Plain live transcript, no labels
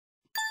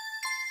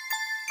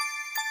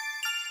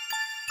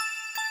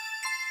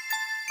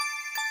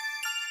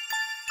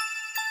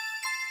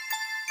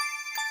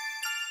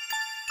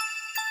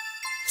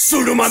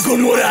Sodoma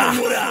Gomora,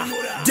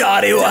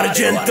 Dario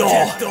Argento,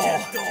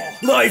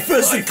 Life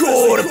as a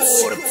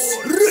Corpse,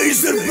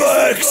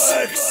 Razorbacks,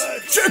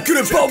 Czech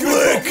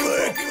Republic.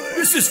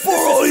 This is for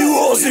all you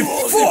Aussie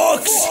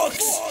fucks.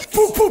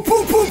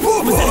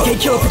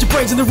 Renegade killer, put your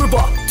brains in the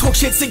river. Talk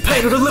shit, sick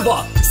pain on the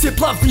liver. Sip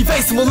blood from your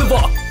face and we'll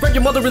liver. Run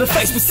your mother in the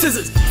face with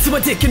scissors. See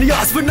my dick in the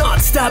ass for none.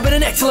 Stab in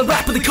an X till I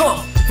rap with the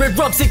cum. Red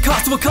rum, sit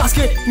cast to a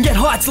casket and get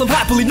high till I'm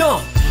happily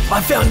numb. I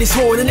found this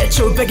whore in the net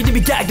show, begging to be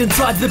gagged and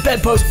tied to the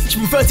bedpost. She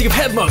prefers to give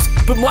head most,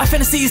 but my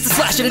fantasy is to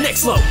slash at an neck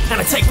slow, and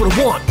I take what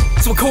I want.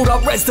 So I called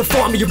up Reds to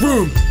find me a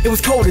room. It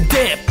was cold and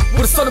damp,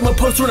 with a Sodoma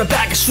poster and a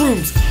bag of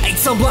shrooms. Ate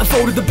some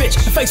blindfolded the bitch,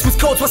 her face was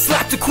cold so I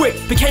slapped her quick.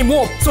 Became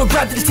warm, so I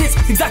grabbed at his tits,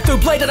 X-Acto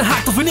blade and I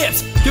hacked off her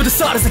nips. You'll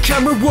decide as the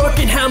camera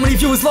working how many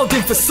viewers logged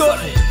in for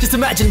certain. Just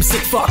imagine them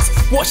sick fucks,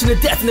 watching to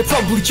death and they're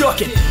probably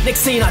jerking.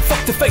 Next scene I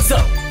fucked her face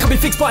up, can't be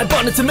fixed by a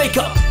button to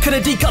makeup. Cut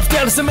her D-cups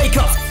down to some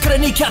makeup, cut her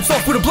kneecaps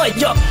off with a blade,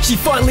 yup. She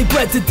finally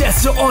bled to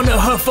death, so honor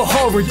her for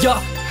horror,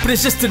 yup. But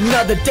it's just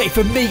another day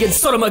for me and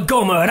Sodoma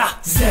Gomora.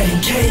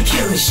 Z&K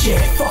killer shit,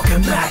 fuck a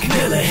Mac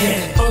Miller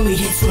hit. Only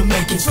hits we're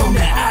making from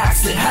the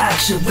axe that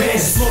hacks your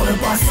wrist.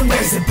 Slaughtered by some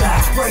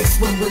Razorbacks,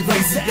 breaks when we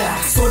raise it back.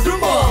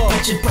 Sodoma,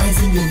 put your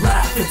brains in your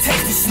lap for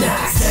tasty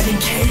snacks.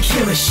 Z&K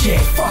killer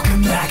shit, fuck a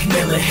Mac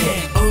Miller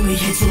hit. Only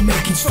hits we're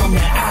making from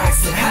the axe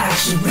that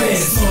hacks your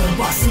wrist. Slaughtered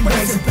by some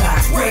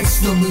Razorbacks,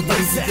 breaks when we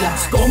raise it back.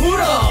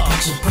 Gomora,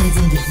 put your brains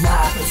in your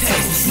lap for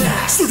tasty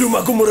snacks.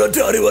 Sodoma Gomora,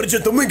 Dario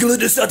Argento, Mingle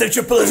desátek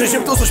čepele,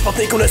 řeším to, co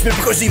špatný konec mi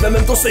pochází,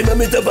 vemem to, sejme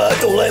mi tebe,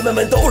 tohle je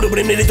memento, po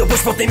dobrým nejde to po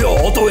špatným,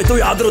 jo, to je to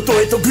jádro, to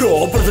je to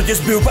gro, proto tě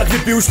zbiju, pak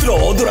vypiju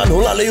štro, do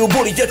ranho naliju,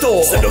 bolí tě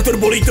to, jsem doktor,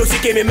 bolí to,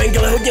 říkej mi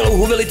Mengele, hodně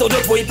louhu, vyli to do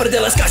tvojí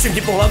prdele, skášem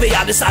ti po hlavě,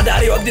 já desá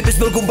Dario, a kdybys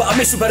byl Gumba a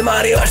my Super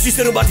Mario, až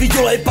se rubat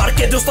výdělej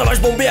parket, dostáváš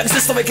bomby jak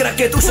ze stovek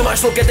raket, už se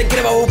máš loket, ten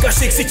krvavou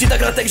kaši, chci ti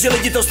tak ratek, že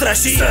lidi to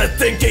straší,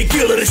 ten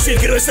killer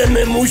shit, kdo se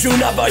nemůžu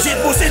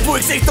nabažit, musí tvůj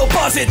ksich to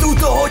pařit, u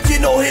toho ti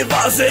nohy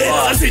vařit,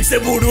 vařit se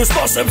budu s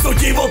pasem, to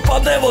ti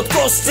odpadne od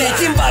kosti,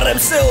 tím barem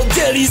se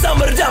oddělí,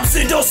 zamrdám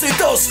si do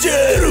sytosti.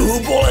 Druhu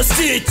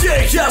bolesti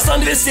těch, já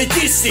jsem 200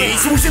 000,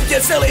 můžem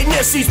tě celý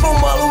měsíc,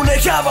 pomalu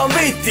nechávám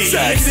vytý.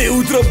 Všechny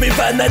útropy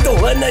vene,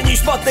 tohle není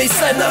špatný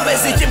sen, a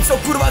mezi tím, co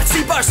kurva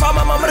chcípáš, svá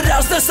mama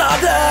mrdá s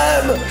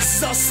desádem.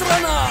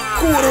 Zasraná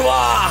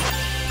kurva.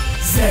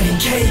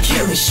 Z&K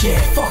killer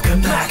shit, fuck a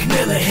Mac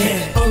Miller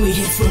hit. Only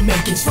hits we're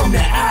making from the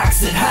axe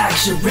that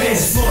hacks your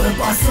wrist. Slaughtered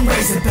by some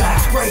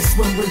Razorbacks, breaks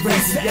when we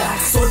raise it back.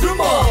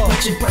 Sodoma,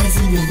 put your brains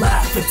in your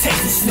lap for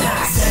tasty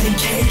snacks.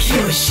 Z&K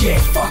killer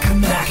shit, fuck a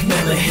Mac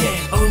Miller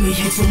hit. Only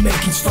hits we're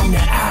making from the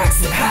axe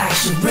that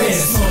hacks your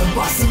wrist. Slaughtered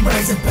by some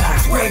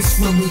Razorbacks, breaks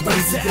when we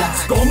raise it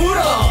back.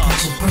 Gomora,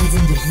 put your brains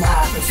in your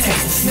lap for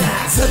tasty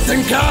snacks.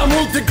 Z&K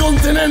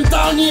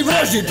multikontinentální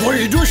vraži,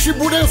 tvoji duši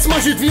budem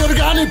smažit, tvý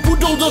orgány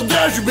půjdou do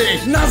dražby.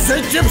 Na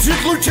zetě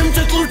přitlučem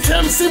tě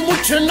tlučem, si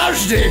mučen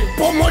navždy.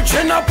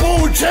 Pomočen a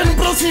poučen,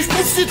 prosíš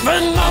pustit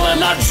ven, ale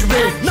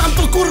načby. Nám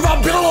to kurva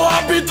bylo,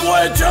 aby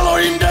tvoje tělo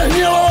jinde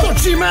hnilo.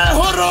 Točíme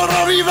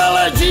hororový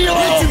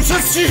veledílo. Je ti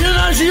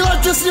přestřížená žíla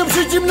těsně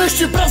předtím, než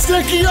ti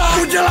praskne kýla.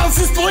 Udělám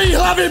si z tvojí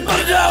hlavy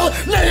prdel,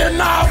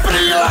 nejedná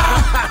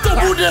brýla.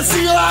 To bude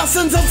síla,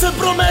 senzace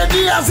pro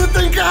média.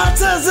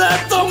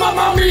 Z&K.cz, to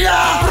mamma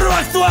mia. Pro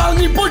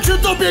aktuální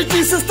počet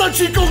obětí se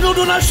stačí kouknout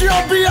do naší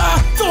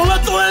obia. Tohle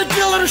to je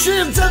killer shit.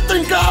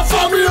 Z&K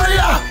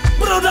familia,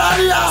 pro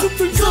Daria,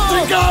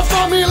 Z&K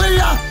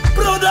familia,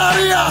 pro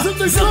Daria,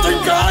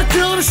 Z&K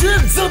killer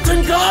shit,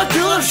 Z&K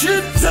killer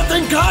shit,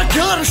 Z&K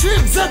killer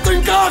shit,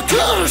 Z&K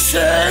killer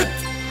shit.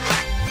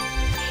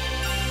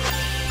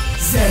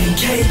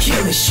 Z&K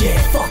killer shit,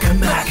 fuck a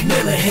Mac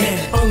Miller hit.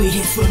 Only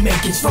hits we're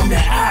making from the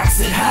axe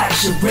that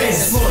hacks your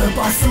wrist. Slaughtered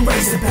by some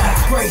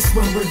Razorbacks, breaks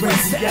when we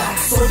raise it back.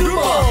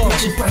 Sodoma,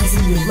 put your brains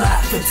in your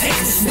lap for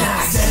tasty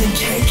snacks.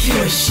 Z&K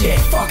killer shit,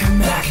 fuck a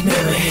Mac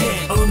Miller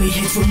hit. Only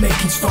hits we're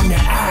making from the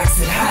axe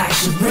that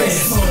hacks your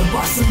wrist. Slaughtered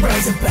by some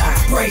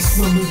Razorbacks, breaks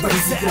when we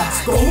raise it back.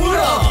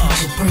 Gomora,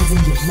 put your brains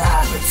in your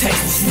lap for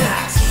tasty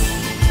snacks.